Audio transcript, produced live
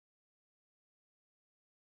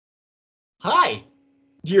Hi,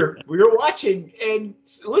 you're watching and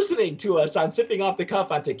listening to us on Sipping Off the Cuff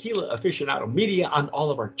on Tequila Aficionado Media on all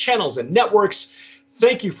of our channels and networks.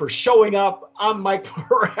 Thank you for showing up. I'm Mike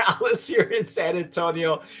Morales here in San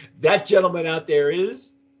Antonio. That gentleman out there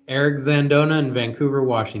is Eric Zandona in Vancouver,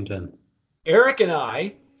 Washington. Eric, and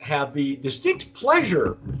I have the distinct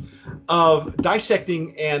pleasure of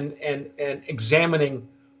dissecting and examining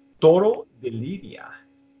Toro de Lidia.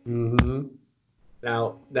 Mm-hmm.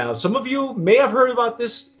 Now, some of you may have heard about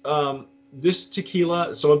this this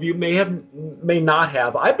tequila. Some of you may not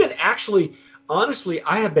have. I've been actually, honestly,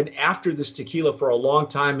 I have been after this tequila for a long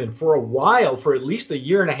time, and for a while, for at least a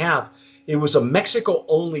year and a half, it was a Mexico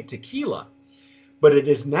only tequila, but it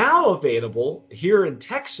is now available here in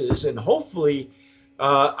Texas, and hopefully,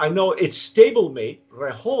 I know its stablemate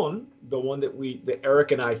Rejon, the one that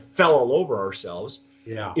Eric and I fell all over ourselves,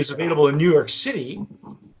 Yeah. is available in New York City.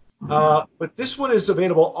 But this one is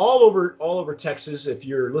available all over Texas. If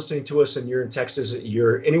you're listening to us and you're in Texas,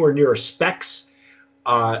 you're anywhere near a Specs,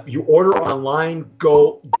 you order online,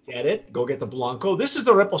 go get it. Go get the Blanco. This is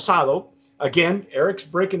the Reposado. Again, Eric's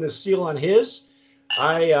breaking the seal on his.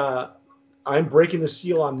 I'm breaking the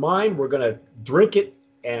seal on mine. We're gonna drink it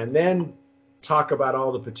and then talk about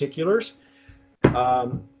all the particulars.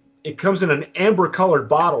 It comes in an amber colored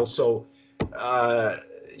bottle, so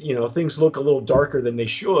things look a little darker than they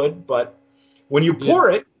should, but when you pour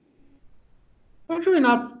it, Actually,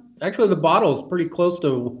 not. Actually, the bottle is pretty close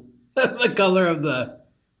to the color of the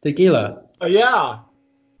tequila. yeah,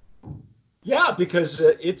 because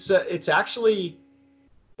it's actually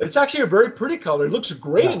a very pretty color. It looks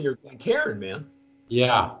great in your Glencairn, man.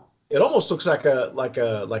 Yeah. It almost looks like an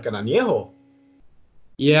añejo.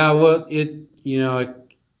 Yeah. Well,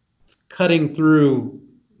 it's cutting through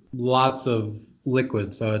lots of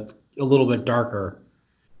liquid, so it's a little bit darker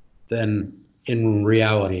than in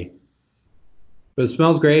reality. But it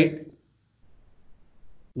smells great.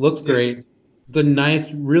 Looks great. The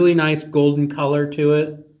really nice golden color to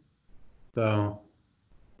it. So.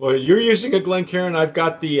 Well, you're using a Glencairn. I've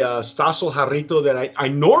got the Stasel Jarrito that I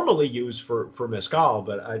normally use for mezcal,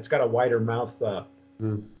 but it's got a wider mouth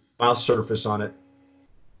surface on it.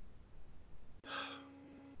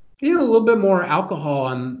 A little bit more alcohol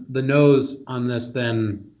on the nose on this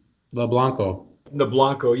than the Blanco. The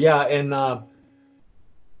Blanco, yeah, and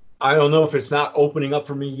I don't know if it's not opening up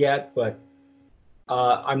for me yet, but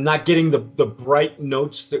I'm not getting the bright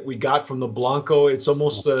notes that we got from the Blanco. It's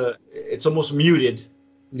almost muted.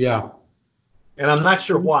 Yeah. And I'm not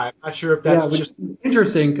sure why. I'm not sure if that's just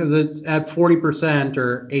interesting because it's at 40%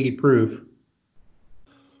 or 80 proof.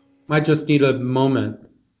 Might just need a moment.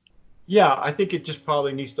 Yeah, I think it just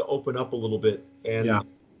probably needs to open up a little bit, and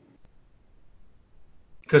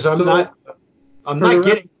because I'm not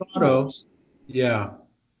getting Reposado. Yeah,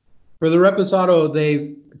 for the Reposado,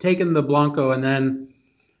 they've taken the Blanco and then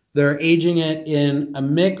they're aging it in a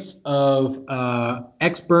mix of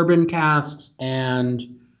ex-bourbon casks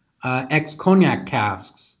and ex-cognac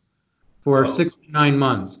casks for 6 to 9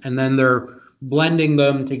 months, and then they're blending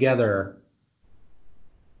them together.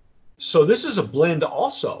 So this is a blend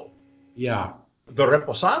also. Yeah. The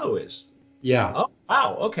Reposado is. Yeah. Oh,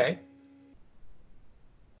 wow. Okay.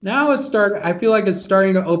 Now I feel like it's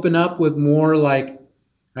starting to open up with more like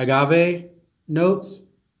agave notes.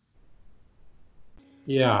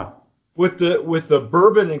 Yeah. With the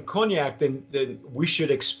bourbon and cognac, then we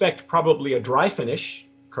should expect probably a dry finish,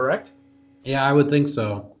 correct? Yeah, I would think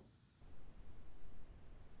so.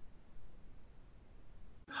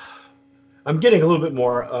 I'm getting a little bit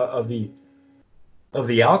more of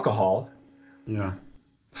the alcohol. Yeah.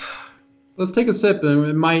 Let's take a sip, and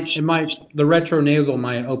the retro nasal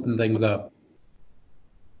might open things up.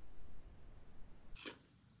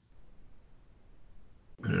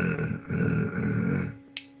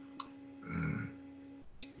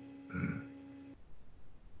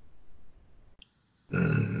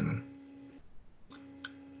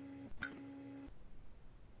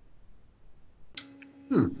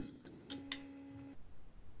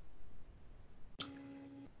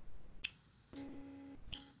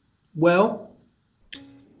 Well,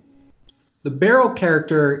 the barrel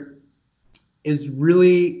character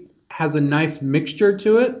has a nice mixture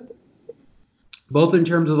to it, both in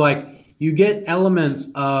terms of like you get elements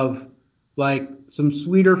of like some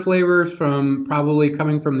sweeter flavors from probably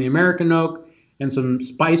coming from the American oak and some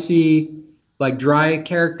spicy like dry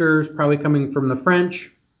characters probably coming from the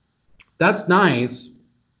French. That's nice,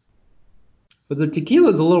 but the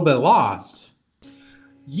tequila is a little bit lost.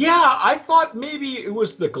 Yeah, I thought maybe it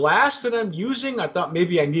was the glass that I'm using. I thought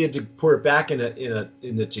maybe I needed to pour it back in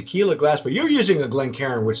the tequila glass, but you're using a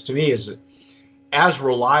Glencairn, which to me as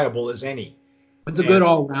reliable as any. It's a good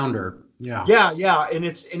all-rounder. Yeah. Yeah, yeah, and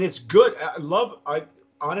it's good. I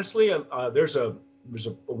honestly,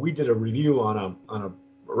 we did a review on a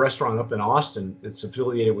restaurant up in Austin. It's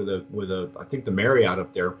affiliated with a I think the Marriott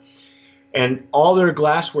up there, and all their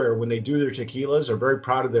glassware when they do their tequilas are very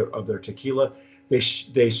proud of their tequila.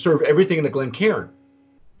 They serve everything in a Glencairn.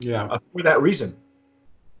 Yeah. For that reason.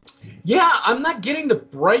 Yeah, I'm not getting the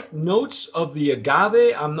bright notes of the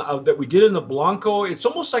agave that we did in the Blanco. It's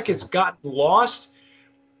almost like it's gotten lost.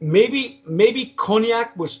 Maybe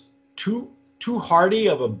cognac was too hearty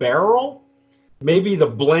of a barrel. Maybe the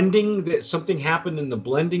blending, that something happened in the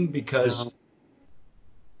blending because.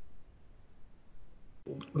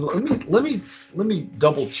 Let me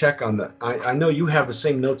double check on that. I know you have the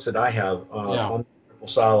same notes that I have on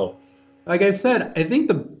Reposado. Like I said, I think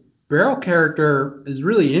the barrel character is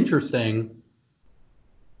really interesting.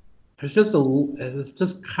 It's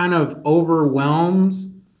just kind of overwhelms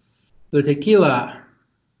the tequila.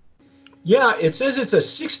 Yeah, it says it's a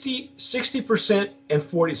 60% and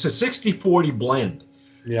 40. It's a 60-40 blend.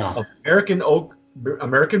 Yeah. Of American oak,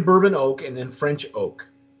 American bourbon oak, and then French oak.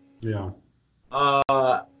 Yeah.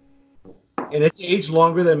 And it's aged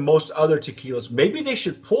longer than most other tequilas. Maybe they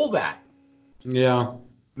should pull that. Yeah.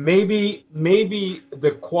 Maybe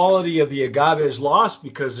the quality of the agave is lost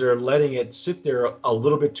because they're letting it sit there a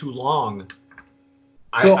little bit too long.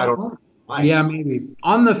 So, I don't know. Yeah, maybe.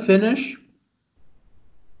 On the finish,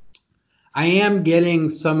 I am getting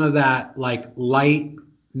some of that like light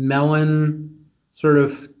melon sort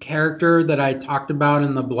of character that I talked about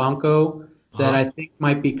in the Blanco that I think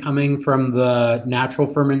might be coming from the natural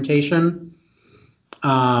fermentation.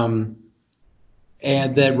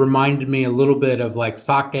 And that reminded me a little bit of like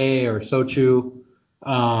sake or sochu.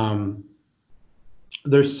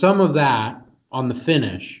 There's some of that on the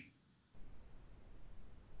finish.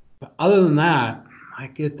 But other than that,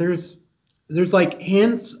 there's like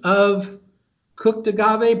hints of cooked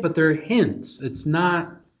agave, but they're hints. It's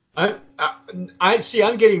not. I see.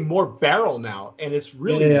 I'm getting more barrel now, and it's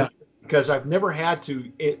really because I've never had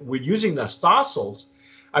to. With using the Stossels,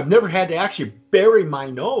 I've never had to actually bury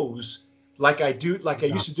my nose like I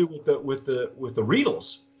used to do with the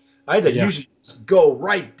Riedels. I had to usually go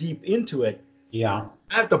right deep into it. Yeah.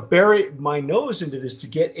 I have to bury my nose into this to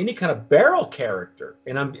get any kind of barrel character,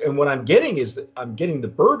 and what I'm getting is that I'm getting the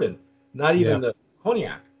bourbon, not even the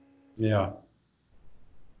cognac. Yeah.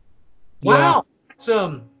 Wow.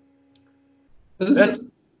 Yeah. That's a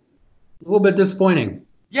little bit disappointing.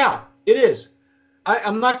 Yeah, it is.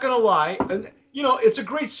 I'm not gonna lie. And it's a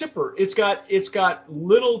great sipper. It's got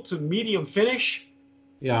little to medium finish.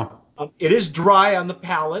 Yeah. It is dry on the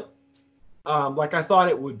palate, like I thought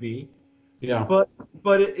it would be. Yeah.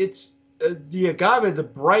 But it's the agave, the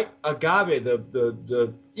bright agave,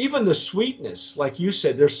 the even the sweetness, like you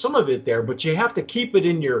said, there's some of it there, but you have to keep it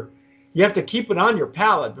on your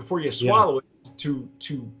palate before you swallow it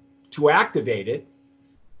to activate it.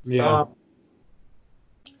 Yeah.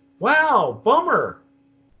 Wow, bummer.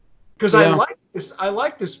 Because I like this. I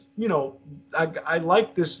like this. I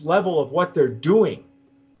like this level of what they're doing.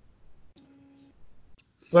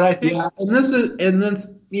 But I think,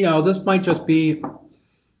 this might just be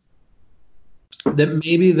that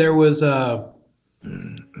maybe there was a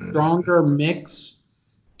stronger mix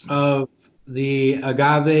of the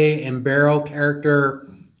agave and barrel character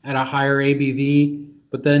at a higher ABV,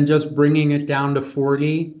 but then just bringing it down to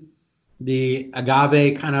 40, the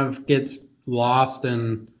agave kind of gets lost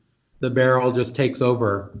and the barrel just takes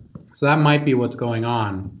over. So that might be what's going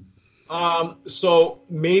on. So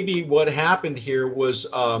maybe what happened here was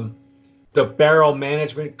the barrel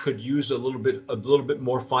management could use a little bit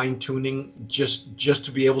more fine tuning just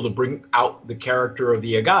to be able to bring out the character of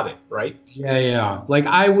the agave, right? Yeah. Like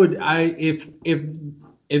if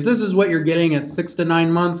this is what you're getting at 6 to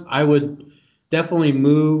 9 months, I would definitely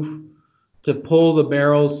move to pull the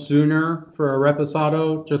barrels sooner for a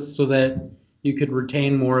reposado, just so that you could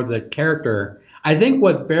retain more of the character. I think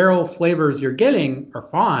what barrel flavors you're getting are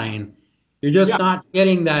fine. You're just not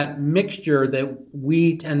getting that mixture that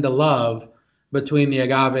we tend to love between the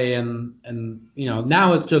agave and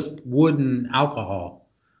now it's just wood and alcohol.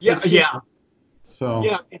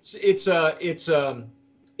 So it's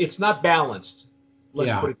not balanced.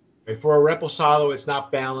 Let's put it that way. For a reposado, it's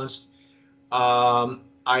not balanced.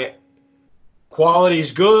 Quality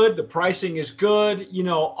is good, the pricing is good,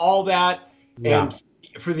 all that. Yeah. And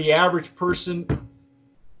for the average person,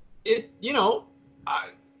 it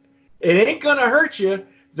ain't gonna hurt you.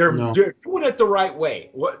 They're doing it the right way.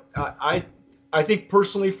 What I think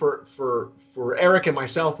personally for Eric and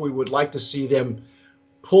myself, we would like to see them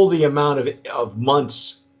pull the amount of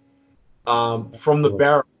months from the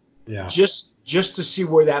barrel, Yeah. just to see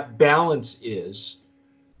where that balance is,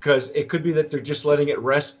 because it could be that they're just letting it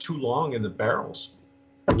rest too long in the barrels.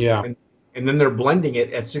 Yeah. And then they're blending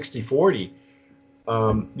it at 60-40.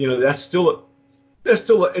 That's still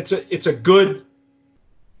it's a good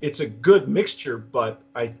mixture, but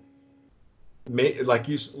like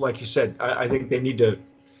you said, I think they need to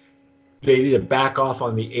back off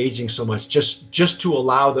on the aging so much, just to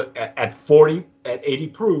allow at 80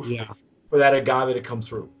 proof for that agave to come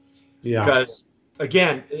through. Yeah. Because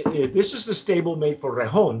again, if this is the stable made for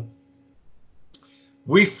Rejon,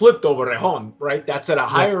 we flipped over Rejon, right? That's at a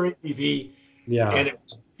higher ABV, and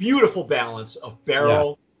it's beautiful balance of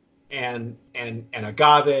barrel and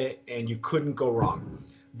agave, and you couldn't go wrong.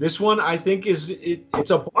 This one, I think,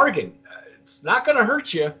 it's a bargain. It's not going to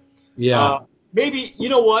hurt you. Yeah. Maybe, you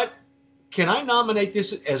know what? Can I nominate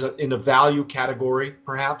this in a value category,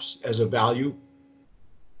 perhaps, as a value?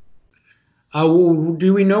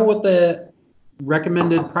 Do we know what the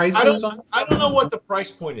recommended price is on? I don't know what the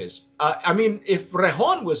price point is. I mean, if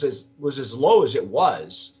Rejon was as low as it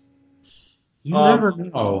was, you never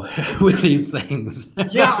know with these things.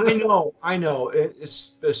 Yeah, I know.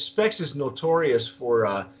 Specs is notorious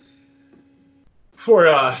for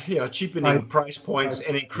cheapening price points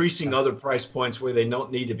and increasing other price points where they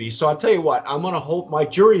don't need to be. So I'll tell you what, I'm going to hold my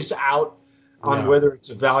jury's out on whether it's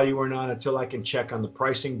a value or not until I can check on the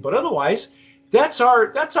pricing. But otherwise, that's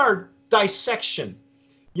our dissection.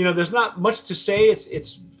 There's not much to say.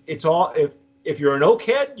 It's all, if you're an oak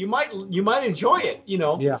head, you might enjoy it.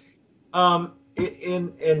 Yeah.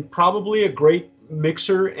 And probably a great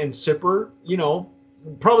mixer and sipper.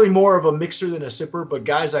 Probably more of a mixer than a sipper. But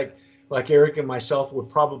guys like Eric and myself would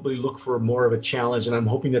probably look for more of a challenge, and I'm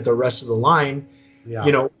hoping that the rest of the line,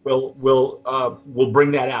 will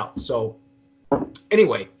bring that out. So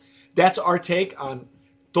anyway, that's our take on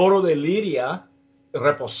Toro de Lidia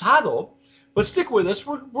Reposado. But stick with us.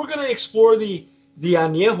 We're going to explore the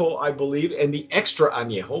añejo, I believe, and the extra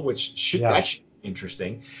añejo, which should be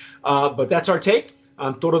interesting. But that's our take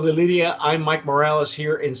on Toro de Lidia. I'm Mike Morales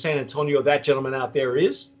here in San Antonio. That gentleman out there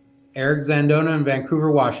is Eric Zandona in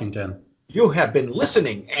Vancouver, Washington. You have been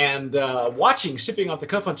listening and watching Sipping Off the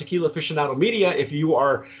Cuff on Tequila Aficionado Media. If you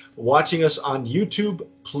are watching us on YouTube,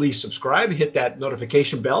 please subscribe. Hit that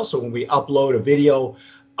notification bell so when we upload a video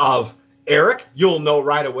of Eric, you'll know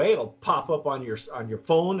right away. It'll pop up on your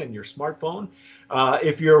phone and your smartphone.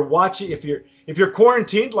 If you're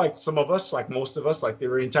quarantined, like some of us, like most of us, like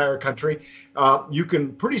the entire country, you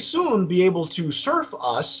can pretty soon be able to surf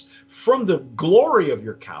us from the glory of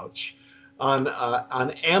your couch on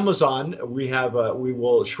Amazon. We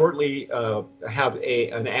will shortly have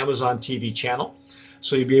an Amazon TV channel,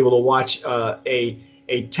 so you'll be able to watch a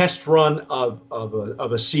test run of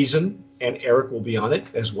a season, and Eric will be on it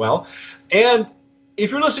as well. And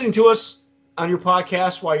if you're listening to us on your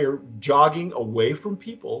podcast while you're jogging away from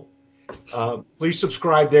people, please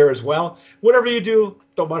subscribe there as well. Whatever you do,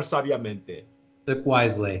 tomar sabiamente. Sip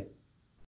wisely.